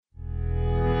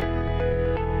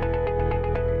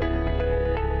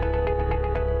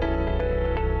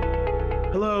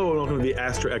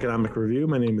Astra Economic Review.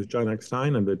 My name is John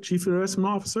Eckstein. I'm the Chief Investment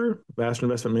Officer of Astra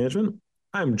Investment Management.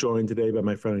 I'm joined today by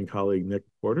my friend and colleague, Nick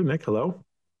Porter. Nick, hello.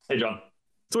 Hey, John.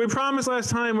 So we promised last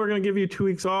time we're going to give you 2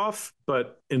 weeks off,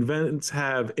 but events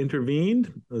have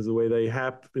intervened as the way they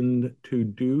happen to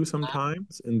do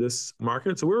sometimes in this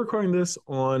market. So we're recording this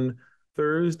on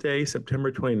Thursday,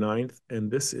 September 29th,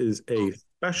 and this is a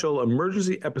special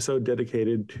emergency episode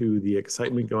dedicated to the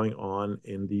excitement going on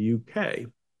in the UK.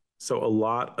 So a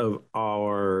lot of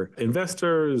our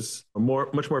investors are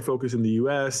much more focused in the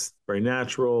US, very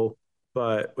natural.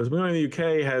 But what's going on in the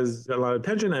UK has got a lot of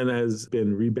attention and has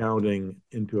been rebounding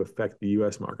into affect the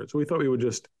US market. So we thought we would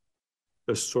just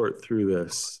sort through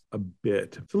this a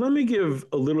bit. So let me give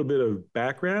a little bit of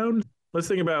background. Let's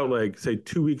think about, like, say,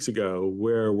 2 weeks ago,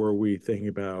 where were we thinking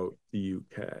about the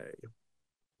UK?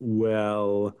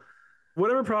 Well,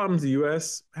 whatever problems the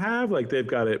US have, like, they've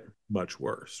got it much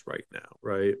worse right now,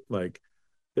 right? Like,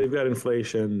 they've got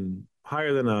inflation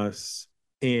higher than us,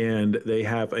 and they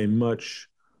have a much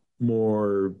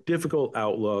more difficult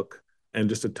outlook and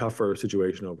just a tougher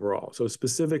situation overall. So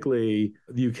specifically,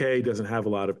 the UK doesn't have a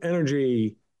lot of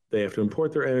energy. They have to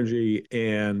import their energy,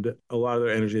 and a lot of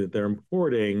their energy that they're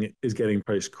importing is getting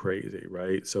priced crazy,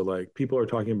 right? So, like, people are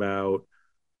talking about,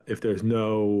 if there's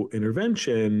no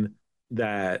intervention,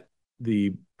 that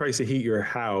the price to heat your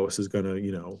house is going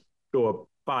to, go up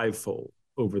fivefold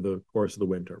over the course of the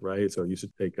winter, right? So it used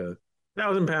to take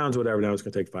 1,000 pounds, whatever. Now it's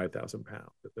going to take 5,000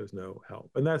 pounds if there's no help.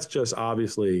 And that's just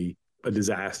obviously a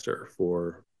disaster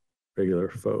for regular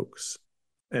folks.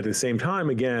 At the same time,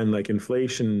 again, like,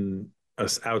 inflation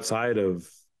outside of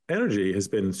energy has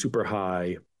been super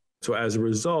high. So as a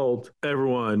result,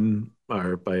 everyone,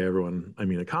 or by everyone, I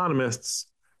mean economists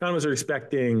are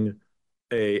expecting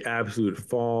a absolute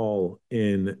fall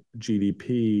in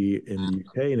GDP in the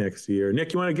UK next year.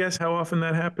 Nick, you want to guess how often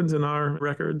that happens in our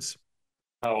records?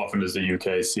 How often does the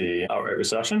UK see outright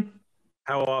recession?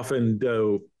 How often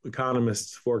do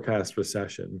economists forecast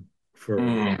recession for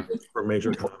a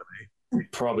major economy?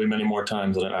 Probably many more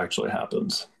times than it actually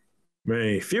happens.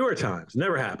 Many fewer times.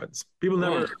 Never happens. People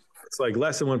never, it's like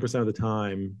less than 1% of the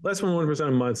time, less than 1%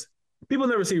 of months. People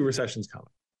never see recessions coming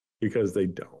because they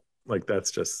don't. Like, that's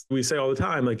just, we say all the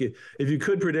time, like, if you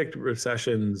could predict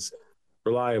recessions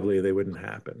reliably, they wouldn't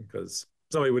happen because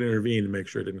somebody would intervene to make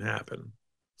sure it didn't happen.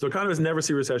 So economists never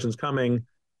see recessions coming.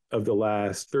 Of the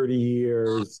last 30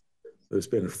 years, there's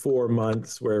been 4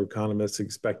 months where economists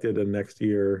expected a next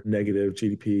year negative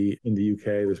GDP in the UK.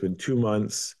 There's been 2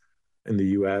 months in the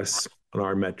US on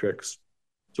our metrics.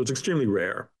 So it's extremely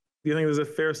rare. Do you think there's a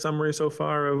fair summary so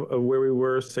far of where we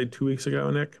were, say, 2 weeks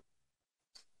ago, Nick?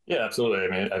 Yeah, absolutely.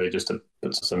 I mean, just to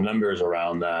put some numbers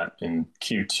around that, in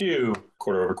Q2,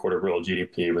 quarter over quarter real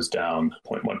GDP was down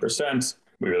 0.1%.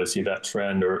 We really see that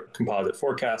trend, or composite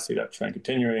forecasts see that trend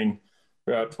continuing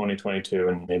throughout 2022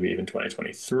 and maybe even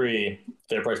 2023.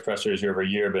 Their price pressures year over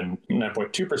year have been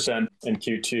 9.2% in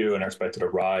Q2 and are expected to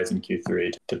rise in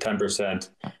Q3 to 10%.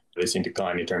 They've seen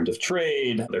decline in terms of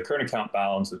trade. Their current account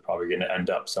balance is probably going to end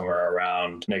up somewhere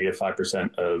around negative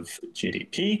 5% of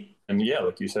GDP. And yeah,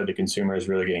 like you said, the consumer is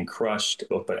really getting crushed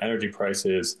both by energy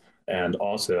prices, and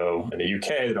also in the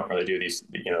UK, they don't really do these,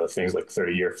 things like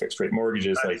 30-year fixed rate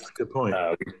mortgages. That's a good point.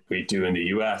 We do in the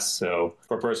US. So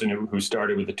for a person who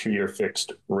started with a 2-year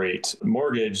fixed rate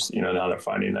mortgage, now they're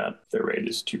finding that their rate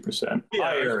is 2%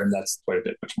 higher, and that's quite a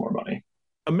bit much more money.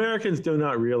 Americans do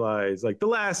not realize, like, the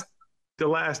last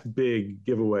big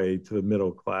giveaway to the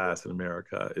middle class in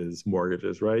America is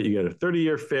mortgages, right? You get a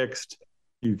 30-year fixed,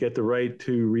 you get the right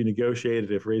to renegotiate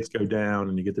it if rates go down,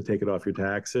 and you get to take it off your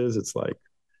taxes. It's like,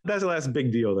 that's the last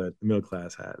big deal that the middle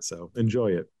class has. So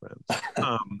enjoy it, friends.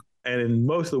 And in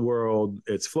most of the world,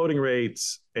 it's floating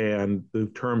rates and the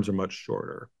terms are much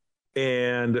shorter.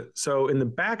 And so in the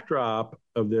backdrop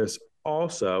of this,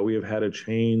 also, we have had a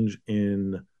change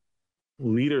in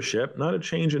leadership, not a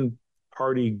change in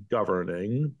party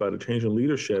governing, but a change in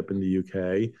leadership in the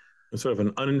UK. It's sort of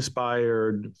an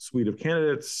uninspired suite of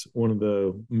candidates, one of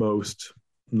the most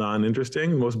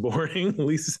non-interesting, most boring,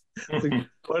 least.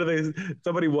 What are they?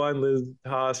 Somebody won, Liz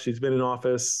Truss. She's been in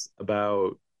office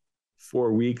about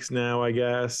 4 weeks now, I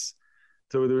guess.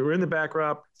 So we were in the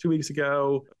backdrop 2 weeks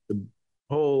ago. The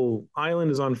whole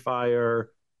island is on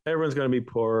fire. Everyone's going to be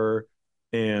poorer.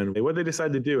 And what they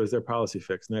decided to do is their policy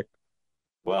fix, Nick.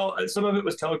 Well, some of it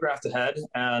was telegraphed ahead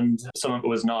and some of it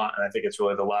was not. And I think it's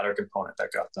really the latter component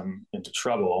that got them into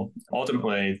trouble.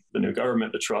 Ultimately, the new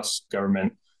government, the Truss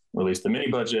government, released the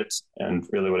mini budget. And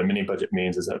really what a mini budget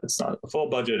means is that it's not a full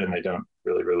budget and they don't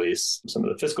really release some of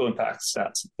the fiscal impact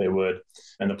stats that they would.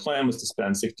 And the plan was to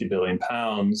spend £60 billion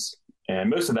And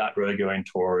most of that really going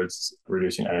towards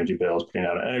reducing energy bills, putting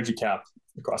out an energy cap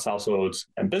across households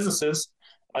and businesses.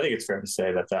 I think it's fair to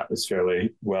say that that was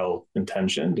fairly well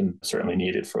intentioned and certainly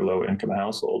needed for low income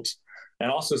households. And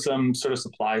also some sort of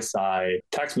supply side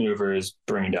tax maneuvers,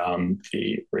 bringing down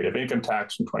the rate of income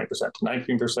tax from 20% to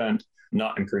 19%,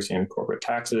 not increasing corporate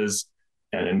taxes,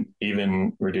 and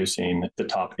even reducing the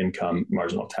top income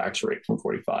marginal tax rate from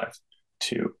 45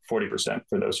 to 40%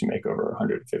 for those who make over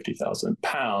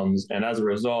 £150,000. And as a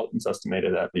result, it's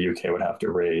estimated that the UK would have to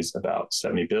raise about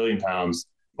 £70 billion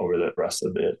over the rest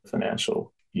of the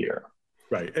financial year.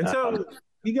 Right. And so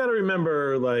you got to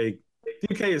remember, like,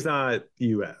 the UK is not the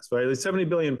US, right? Like $70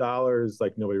 billion,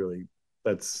 like no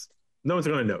one's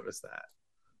going to notice that.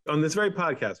 On this very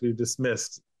podcast, we've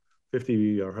dismissed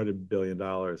 50 or $100 billion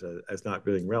as not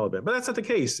being relevant, but that's not the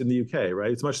case in the UK,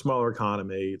 right? It's a much smaller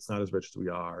economy. It's not as rich as we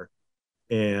are.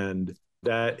 And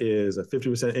that is a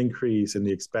 50% increase in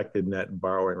the expected net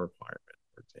borrowing requirement,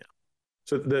 for example.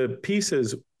 So the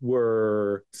pieces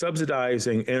were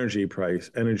subsidizing energy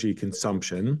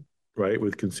consumption, right,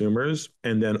 with consumers,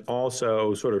 and then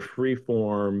also sort of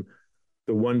freeform.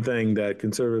 The one thing that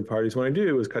conservative parties want to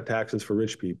do is cut taxes for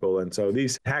rich people. And so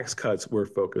these tax cuts were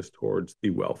focused towards the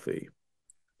wealthy.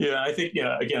 Yeah, I think,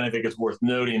 again, I think it's worth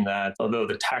noting that although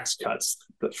the tax cuts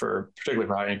particularly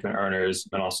for high income earners,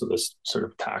 and also this sort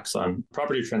of tax on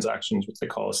property transactions, which they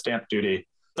call a stamp duty,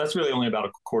 that's really only about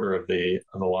a quarter of the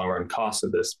long run cost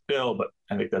of this bill. But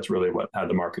I think that's really what had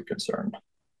the market concerned.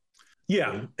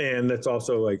 Yeah. And that's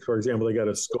also, like, for example, they got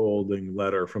a scolding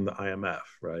letter from the IMF,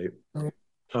 right?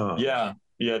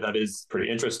 Yeah, that is pretty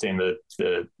interesting. That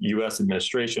the U.S.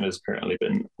 administration has apparently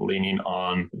been leaning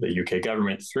on the U.K.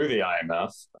 government through the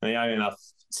IMF. And the IMF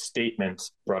statement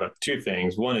brought up two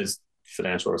things. One is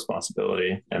financial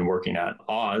responsibility and working at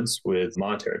odds with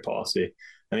monetary policy.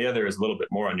 And the other is a little bit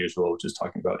more unusual, which is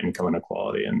talking about income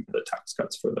inequality and the tax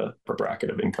cuts for the per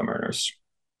bracket of income earners.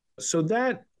 So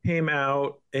that came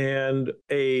out, and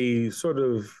a sort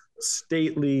of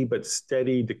stately but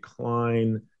steady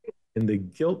decline in the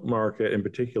gilt market, in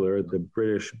particular, the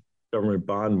British government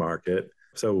bond market.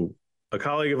 So a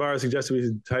colleague of ours suggested we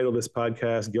should title this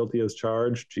podcast Guilty as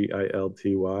Charged,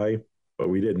 Gilty, but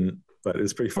we didn't, but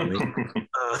it's pretty funny.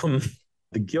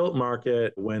 The gilt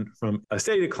market went from a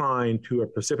steady decline to a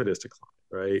precipitous decline,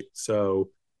 right? So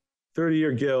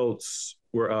 30-year gilts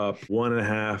were up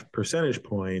 1.5 percentage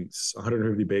points,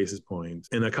 150 basis points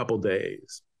in a couple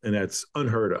days. And that's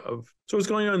unheard of. So what's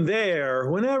going on there?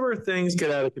 Whenever things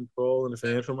get out of control in the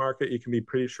financial market, you can be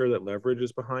pretty sure that leverage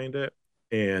is behind it.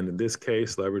 And in this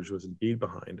case, leverage was indeed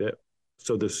behind it.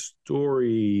 So the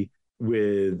story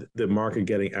with the market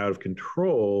getting out of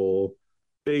control,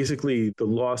 basically the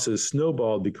losses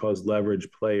snowballed because leverage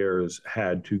players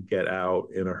had to get out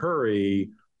in a hurry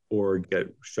or get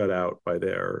shut out by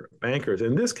their bankers.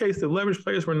 In this case, the leverage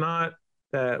players were not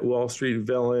that Wall Street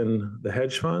villain, the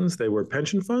hedge funds. They were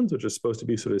pension funds, which are supposed to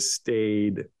be sort of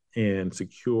staid and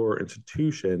secure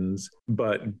institutions.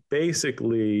 But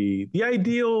basically, the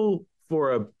ideal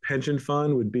for a pension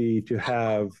fund would be to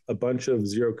have a bunch of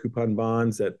zero coupon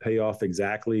bonds that pay off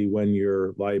exactly when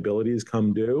your liabilities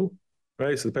come due,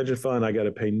 right? So the pension fund, I got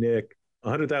to pay Nick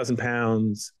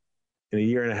 £100,000 in a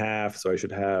year and a half. So I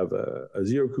should have a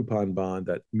zero coupon bond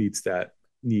that meets that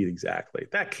need exactly.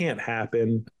 That can't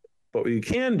happen. But what you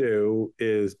can do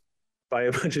is buy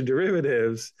a bunch of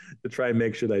derivatives to try and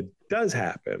make sure that does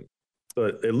happen. So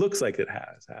it looks like it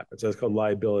has happened. So it's called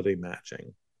liability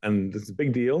matching. And it's a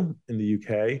big deal in the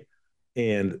UK.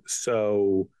 And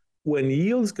so when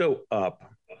yields go up,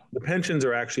 the pensions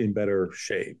are actually in better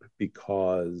shape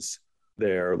because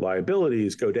their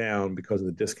liabilities go down because of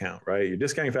the discount, right? Your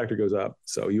discounting factor goes up,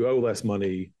 so you owe less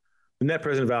money. The net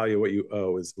present value of what you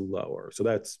owe is lower. So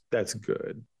that's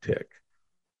good tick.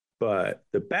 But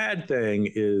the bad thing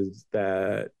is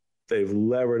that they've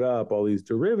levered up all these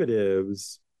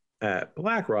derivatives at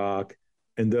BlackRock,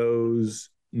 and those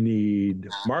need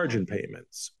margin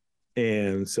payments.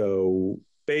 And so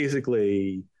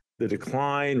basically, the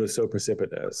decline was so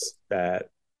precipitous that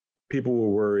people were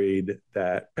worried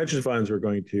that pension funds were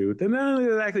going to, they're not only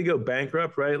exactly go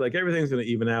bankrupt, right? Like everything's going to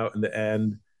even out in the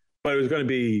end, but it was going to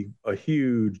be a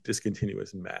huge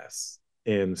discontinuous mess.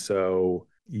 And so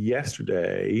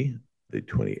yesterday, the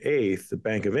 28th, the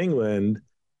Bank of England,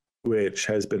 which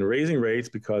has been raising rates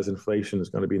because inflation is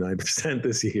going to be 9%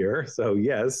 this year. So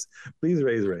yes, please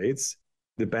raise rates.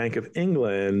 The Bank of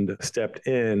England stepped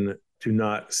in to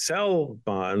not sell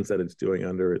bonds that it's doing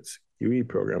under its QE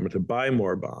program, but to buy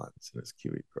more bonds in its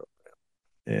QE program.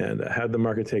 And how'd the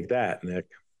market take that, Nick?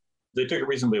 They took it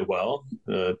reasonably well.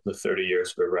 The 30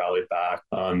 years sort of rallied back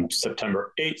on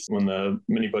September 8th when the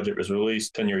mini budget was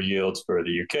released. 10-year yields for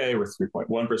the UK were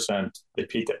 3.1%. They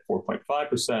peaked at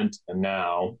 4.5%. And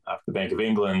now, after the Bank of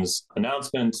England's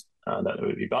announcement that it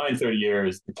would be buying 30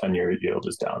 years, the 10-year yield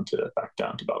is back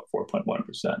down to about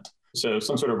 4.1%. So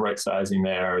some sort of right sizing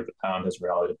there. The pound has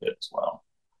rallied a bit as well.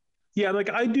 Yeah, like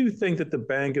I do think that the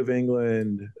Bank of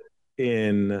England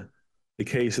in the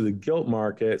case of the gilt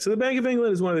market. So the Bank of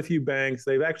England is one of the few banks,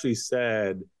 they've actually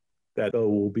said that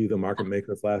will be the market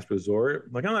maker of last resort.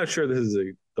 Like, I'm not sure this is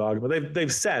a dogma.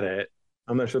 They've said it.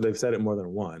 I'm not sure they've said it more than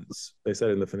once. They said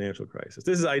it in the financial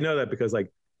crisis. I know that because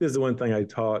like, this is the one thing I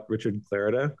taught Richard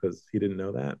Clarida because he didn't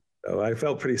know that. So I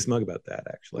felt pretty smug about that,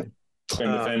 actually.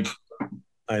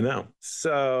 I know.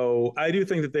 So I do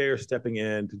think that they are stepping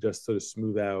in to just sort of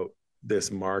smooth out this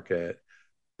market.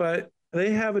 But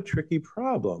they have a tricky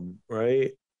problem,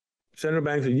 right? Central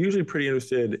banks are usually pretty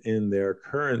interested in their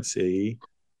currency,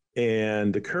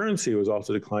 and the currency was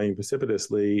also declining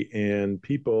precipitously. And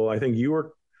people, I think you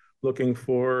were looking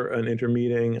for an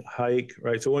intermeeting hike,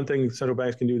 right? So one thing central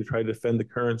banks can do to try to defend the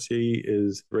currency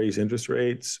is raise interest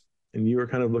rates. And you were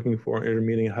kind of looking for an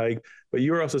intermeeting hike, but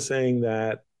you were also saying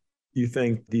that you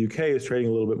think the UK is trading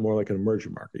a little bit more like an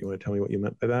emerging market. You want to tell me what you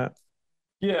meant by that?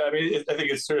 Yeah, I mean, I think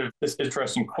it's sort of this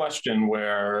interesting question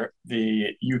where the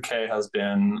UK has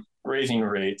been raising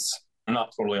rates,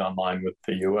 not totally on line with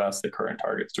the US. The current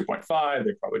target's 2.5.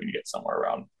 They're probably going to get somewhere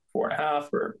around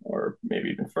 4.5 or maybe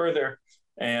even further.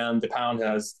 And the pound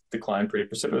has declined pretty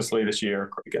precipitously this year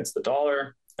against the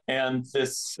dollar. And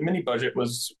this mini budget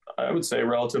was, I would say,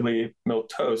 relatively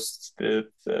milquetoast. The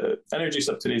energy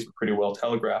subsidies were pretty well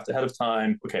telegraphed ahead of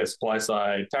time. Okay, supply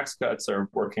side tax cuts are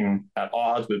working at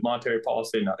odds with monetary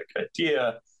policy, not a good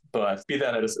idea. But be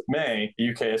that as it may, the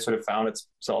UK has sort of found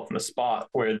itself in a spot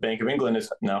where the Bank of England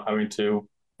is now having to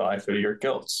buy 30-year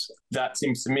gilts. That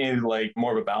seems to me like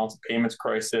more of a balance of payments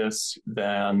crisis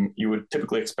than you would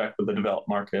typically expect with a developed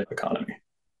market economy.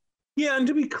 Yeah, and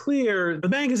to be clear, the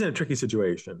bank is in a tricky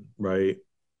situation, right?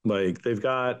 Like they've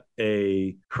got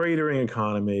a cratering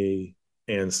economy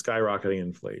and skyrocketing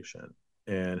inflation.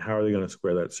 And how are they going to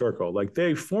square that circle? Like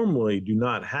they formally do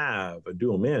not have a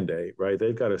dual mandate, right?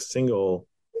 They've got a single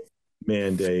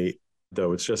mandate,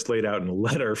 though it's just laid out in a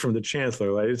letter from the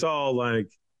chancellor. Like it's all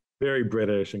like very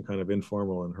British and kind of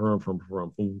informal and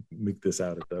we'll make this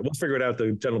out we'll figure it out,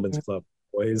 the gentleman's club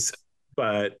boys.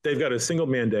 But they've got a single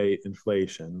mandate,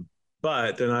 inflation.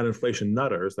 But they're not inflation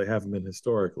nutters. They haven't been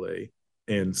historically.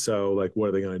 And so, like, what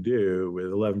are they going to do with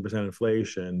 11%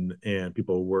 inflation and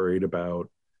people worried about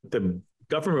the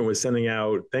government was sending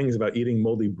out things about eating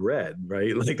moldy bread,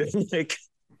 right? Like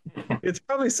it's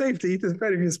probably safe to eat this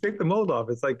bread if you scrape the mold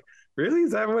off. It's like, really?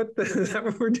 Is that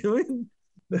what we're doing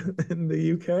in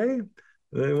the UK? And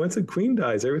then once the queen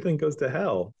dies, everything goes to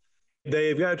hell.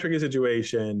 They've got a tricky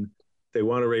situation. They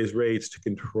want to raise rates to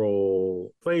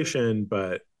control inflation,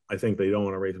 but I think they don't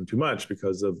want to raise them too much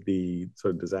because of the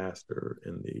sort of disaster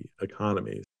in the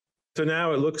economy. So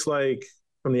now it looks like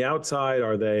from the outside,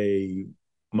 are they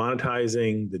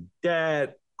monetizing the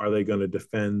debt? Are they going to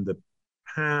defend the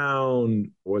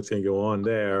pound? What's going to go on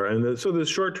there? And so the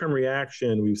short-term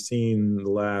reaction we've seen in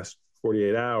the last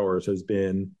 48 hours has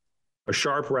been a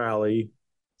sharp rally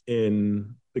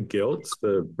in the gilts,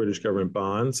 the British government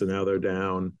bonds. So now they're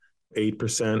down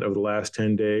 8% over the last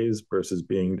 10 days versus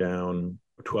being down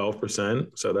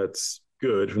 12%. So that's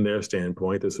good from their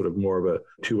standpoint. There's sort of more of a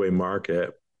two-way market.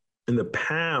 And the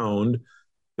pound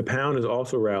has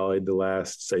also rallied the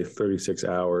last, say, 36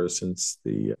 hours since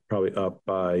probably up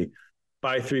by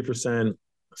 3%,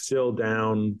 still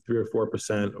down 3 or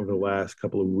 4% over the last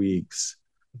couple of weeks.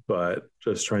 But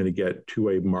just trying to get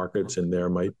two-way markets in there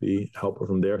might be helpful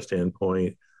from their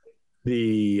standpoint.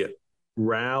 The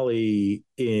rally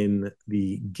in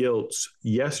the gilts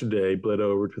yesterday bled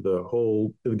over to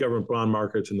the government bond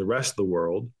markets in the rest of the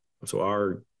world. So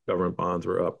our government bonds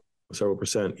were up several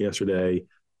percent yesterday,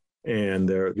 and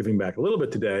they're giving back a little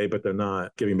bit today, but they're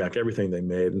not giving back everything they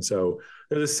made. And so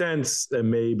there's a sense that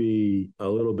maybe a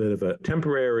little bit of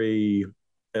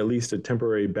at least a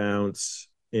temporary bounce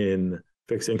in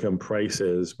fixed income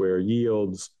prices where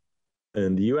yields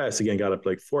in the US again got up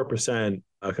like 4%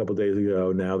 a couple of days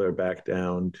ago. Now they're back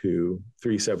down to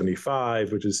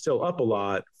 375, which is still up a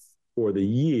lot for the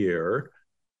year,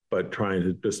 but trying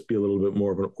to just be a little bit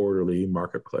more of an orderly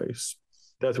marketplace.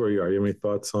 That's where you are. You have any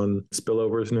thoughts on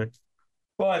spillovers, Nick?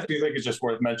 Well, I do think it's just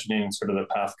worth mentioning sort of the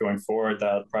path going forward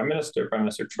that Prime Minister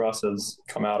Truss has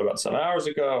come out about 7 hours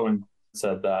ago and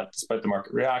said that despite the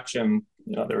market reaction,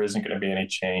 there isn't going to be any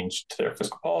change to their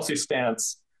fiscal policy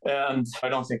stance. And I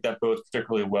don't think that bodes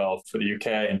particularly well for the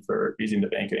UK and for easing the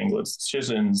Bank of England's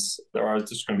decisions. There are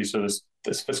just going to be sort of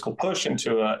this fiscal push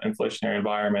into an inflationary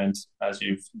environment, as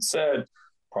you've said,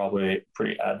 probably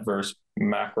pretty adverse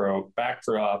macro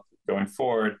backdrop going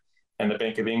forward. And the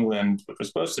Bank of England, which was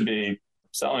supposed to be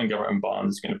selling government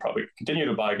bonds, is going to probably continue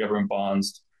to buy government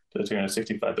bonds to the tune of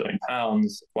 £65 billion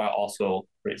while also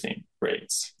raising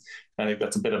rates. I think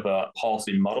that's a bit of a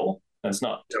policy muddle, and it's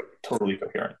not totally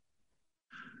coherent.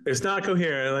 It's not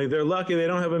coherent. Like, they're lucky they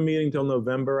don't have a meeting till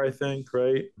November, I think,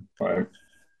 right? Right.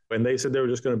 And they said they were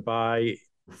just going to buy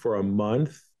for a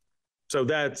month. So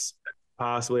that's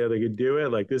possibly how they could do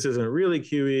it. Like, this isn't really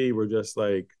QE.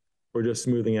 We're just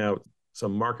smoothing out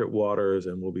some market waters,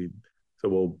 and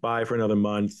we'll buy for another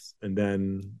month, and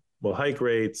then we'll hike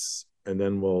rates, and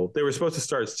then they were supposed to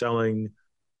start selling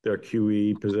their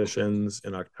QE positions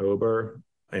in October.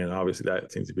 And obviously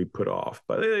that seems to be put off,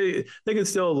 but they can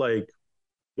still like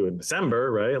do it in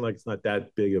December, right? Like, it's not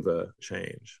that big of a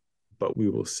change, but we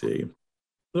will see.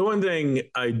 The one thing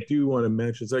I do want to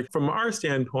mention is, like, from our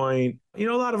standpoint, a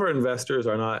lot of our investors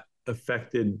are not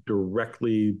affected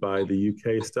directly by the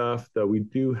UK stuff, though we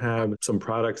do have some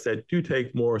products that do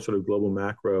take more sort of global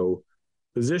macro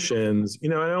positions.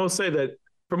 And I will say that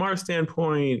from our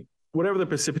standpoint, whatever the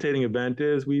precipitating event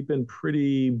is, we've been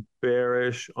pretty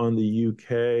bearish on the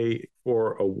UK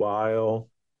for a while.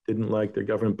 Didn't like their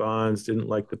government bonds, didn't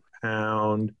like the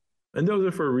pound. And those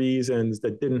are for reasons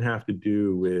that didn't have to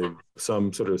do with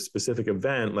some sort of specific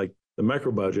event like the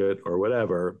micro budget or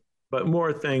whatever, but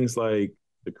more things like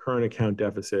the current account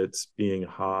deficits being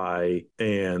high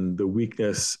and the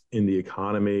weakness in the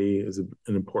economy is an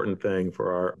important thing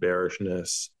for our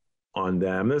bearishness on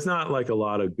them. There's not like a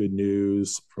lot of good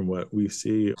news from what we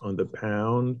see on the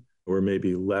pound. We're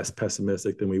maybe less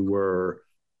pessimistic than we were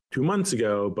 2 months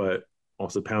ago, but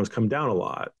also the pound's come down a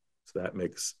lot. So that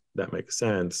makes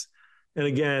sense. And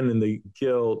again, in the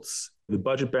gilts, the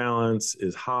budget balance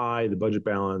is high, the budget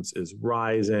balance is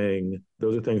rising.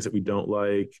 Those are things that we don't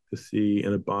like to see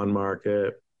in a bond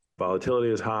market. Volatility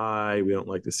is high, we don't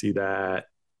like to see that.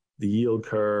 The yield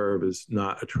curve is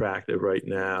not attractive right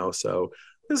now. So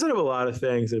there's sort of a lot of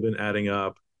things that have been adding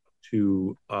up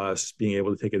to us being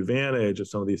able to take advantage of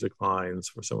some of these declines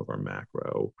for some of our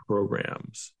macro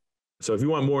programs. So if you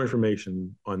want more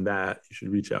information on that, you should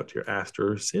reach out to your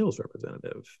Aster sales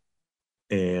representative.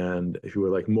 And if you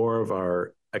would like more of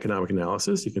our economic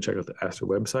analysis, you can check out the Aster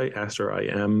website,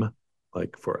 AsterIM,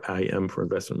 like for IM for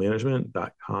investment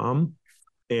management.com.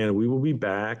 And we will be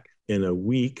back in a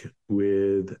week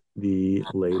with the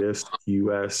latest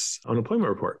U.S. unemployment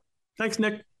report. Thanks,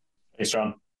 Nick. Thanks,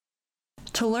 John.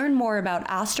 To learn more about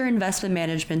Aster Investment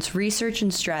Management's research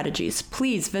and strategies,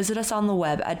 please visit us on the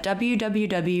web at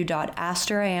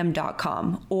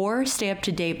www.asterim.com or stay up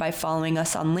to date by following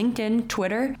us on LinkedIn,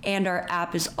 Twitter, and our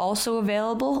app is also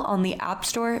available on the App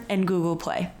Store and Google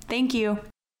Play. Thank you.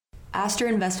 Aster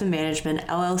Investment Management,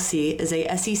 LLC is a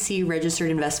SEC registered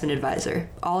investment advisor.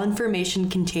 All information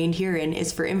contained herein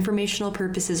is for informational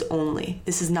purposes only.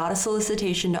 This is not a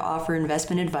solicitation to offer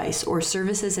investment advice or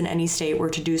services in any state where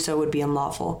to do so would be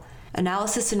unlawful.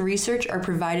 Analysis and research are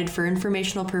provided for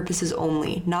informational purposes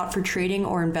only, not for trading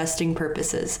or investing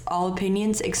purposes. All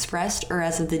opinions expressed are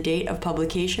as of the date of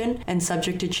publication and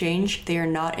subject to change. They are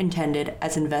not intended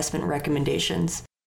as investment recommendations.